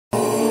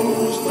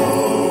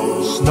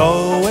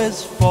Snow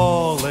is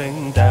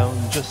falling down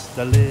just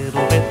a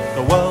little bit.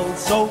 The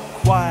world's so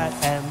quiet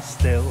and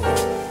still.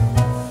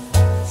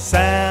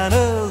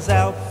 Santa's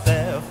out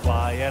there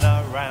flying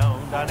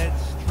around, and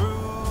it's true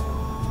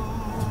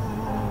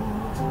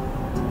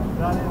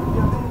that if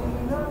you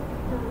need a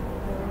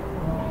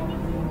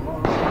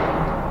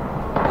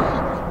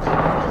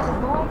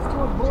Advised to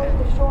avoid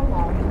the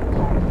shoreline.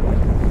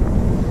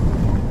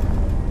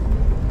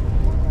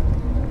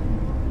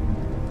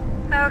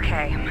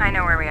 Okay, I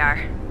know where we are.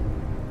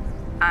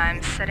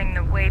 I'm setting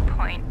the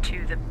waypoint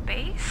to the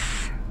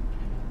base.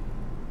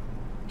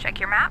 Check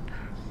your map.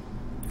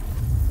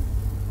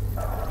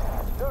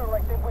 Sir,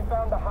 I think we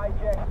found the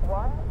hijacked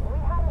one. We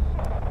had a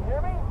ship, you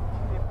hear me?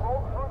 It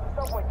rolled through the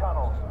subway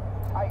tunnels.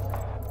 I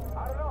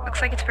don't know.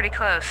 Looks like it's pretty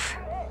close.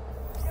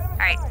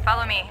 Alright,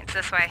 follow me. It's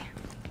this way.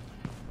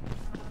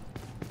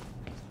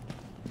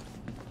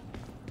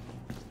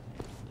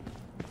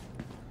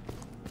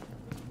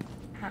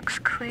 Looks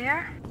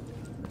clear.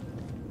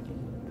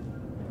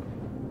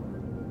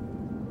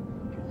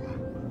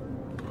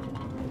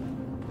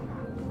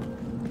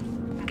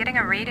 I'm getting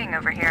a reading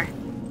over here.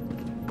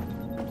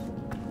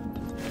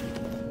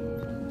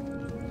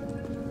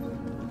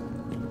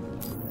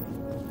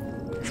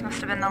 This must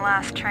have been the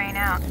last train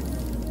out.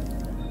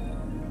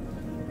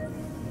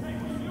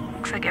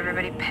 Looks like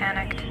everybody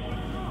panicked.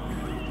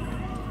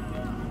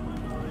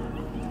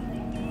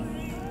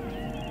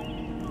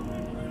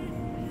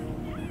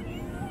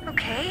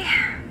 Okay.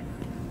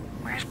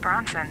 Where's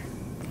Bronson?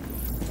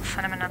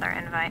 Send him another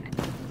invite.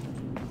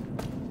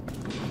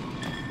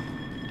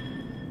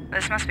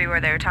 This must be where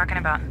they were talking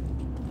about.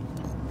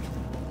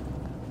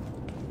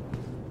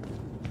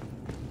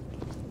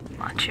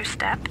 Watch your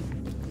step.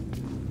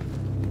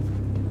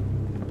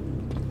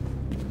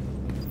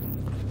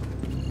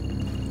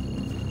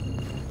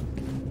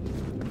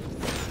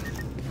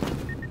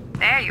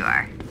 There you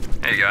are.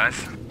 Hey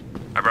guys,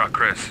 I brought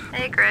Chris.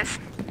 Hey, Chris.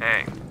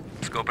 Hey,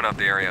 scoping out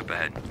the area up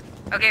ahead.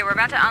 Okay, we're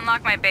about to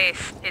unlock my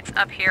base. It's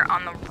up here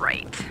on the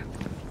right.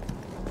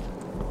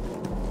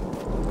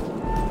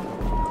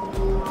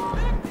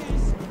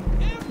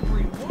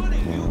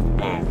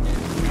 Whoa.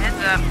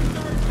 Heads up.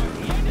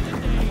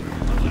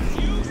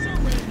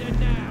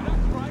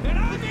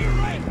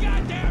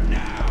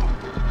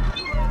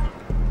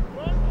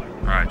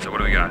 Alright, so what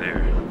do we got here?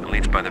 The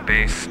lead's by the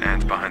base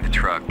and it's behind the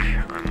truck.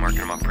 I'm marking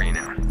them up for you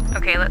now.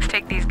 Okay, let's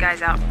take these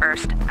guys out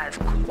first, as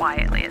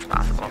quietly as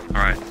possible.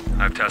 Alright,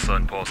 I have Tesla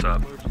and Pulse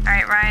up.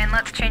 Alright, Ryan,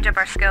 let's change up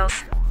our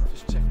skills.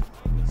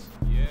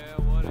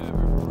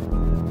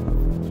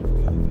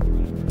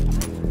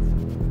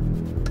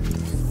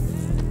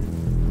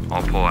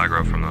 I'll pull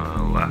aggro from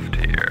the left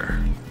here.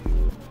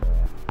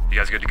 You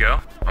guys good to go?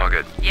 All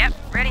good. Yep,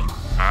 ready.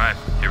 Alright,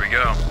 here we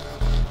go.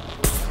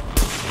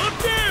 Up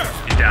there!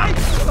 He's down.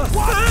 Get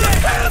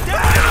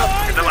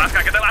that last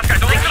guy, get that last guy.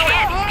 Don't Like let him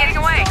shit, he's getting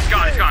away.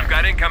 He's gone.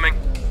 Got incoming.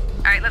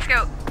 Alright, let's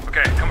go.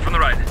 Okay, coming from the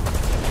right.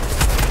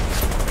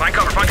 Find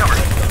cover, find cover.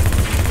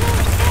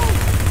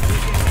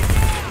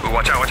 Ooh,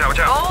 watch out, watch out, watch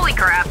out. Holy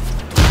crap.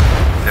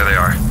 There they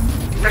are.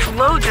 There's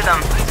loads of them.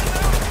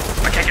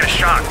 I can't get a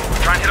shot.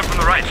 Try and hit him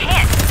from the right.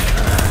 Can't.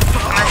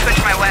 I'm gonna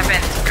switch my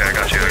weapon. Okay, I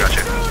got you.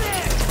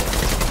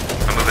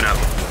 I'm moving up.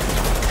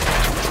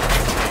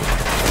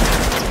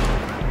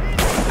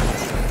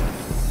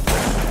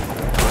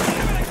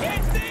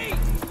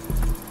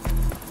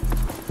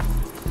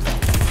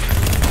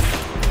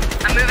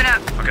 I'm moving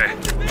up. Okay.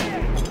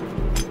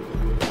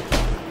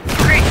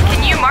 Chris,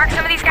 can you mark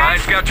some of these guys?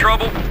 Nice, got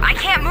trouble. I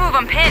can't move,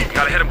 I'm pinned.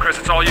 Gotta hit him, Chris.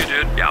 It's all you,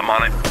 dude. Yeah, I'm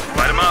on it.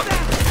 Light him up.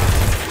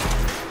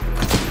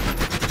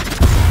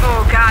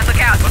 Oh god,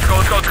 look out. Let's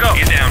go.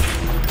 He's down.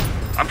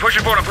 I'm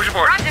pushing forward.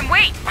 Bronson,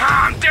 wait.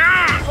 I'm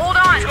down. Hold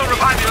on. Let's go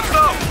revive me. Let's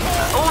go.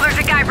 Oh, there's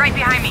a guy right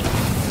behind me.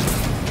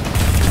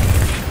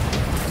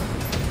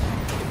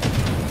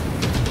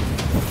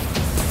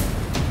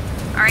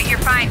 Alright,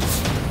 you're fine.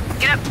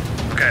 Get up.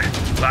 Okay,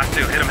 last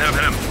two. Hit him.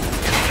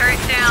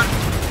 Turret's down.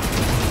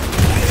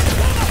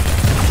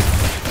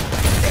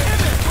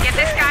 Get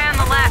this guy on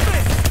the left.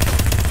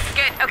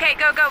 Good. Okay,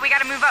 go. We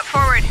gotta move up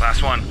forward.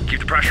 Last one. Keep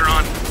the pressure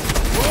on.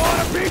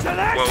 Want a piece of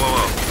that?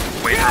 Whoa.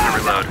 Wait for him to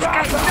reload. This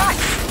guy's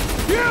nuts.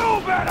 You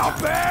better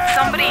bet!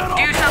 Somebody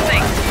do something.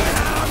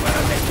 I'm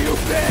gonna make you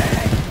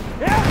big!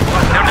 Yeah!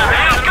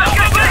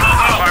 Go.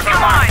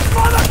 Come on.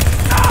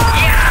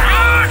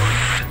 Yes!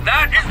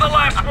 That is the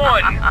last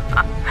one.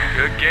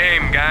 Good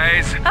game,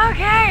 guys.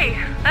 Okay,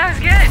 that was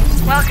good.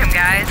 Welcome,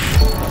 guys.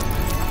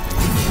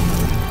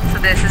 So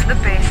this is the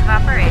base of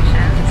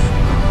operations.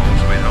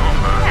 Sweet home,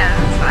 huh? Yeah,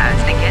 that's what I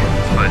was thinking.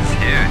 But it's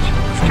huge.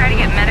 Let's try to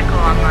get medical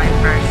online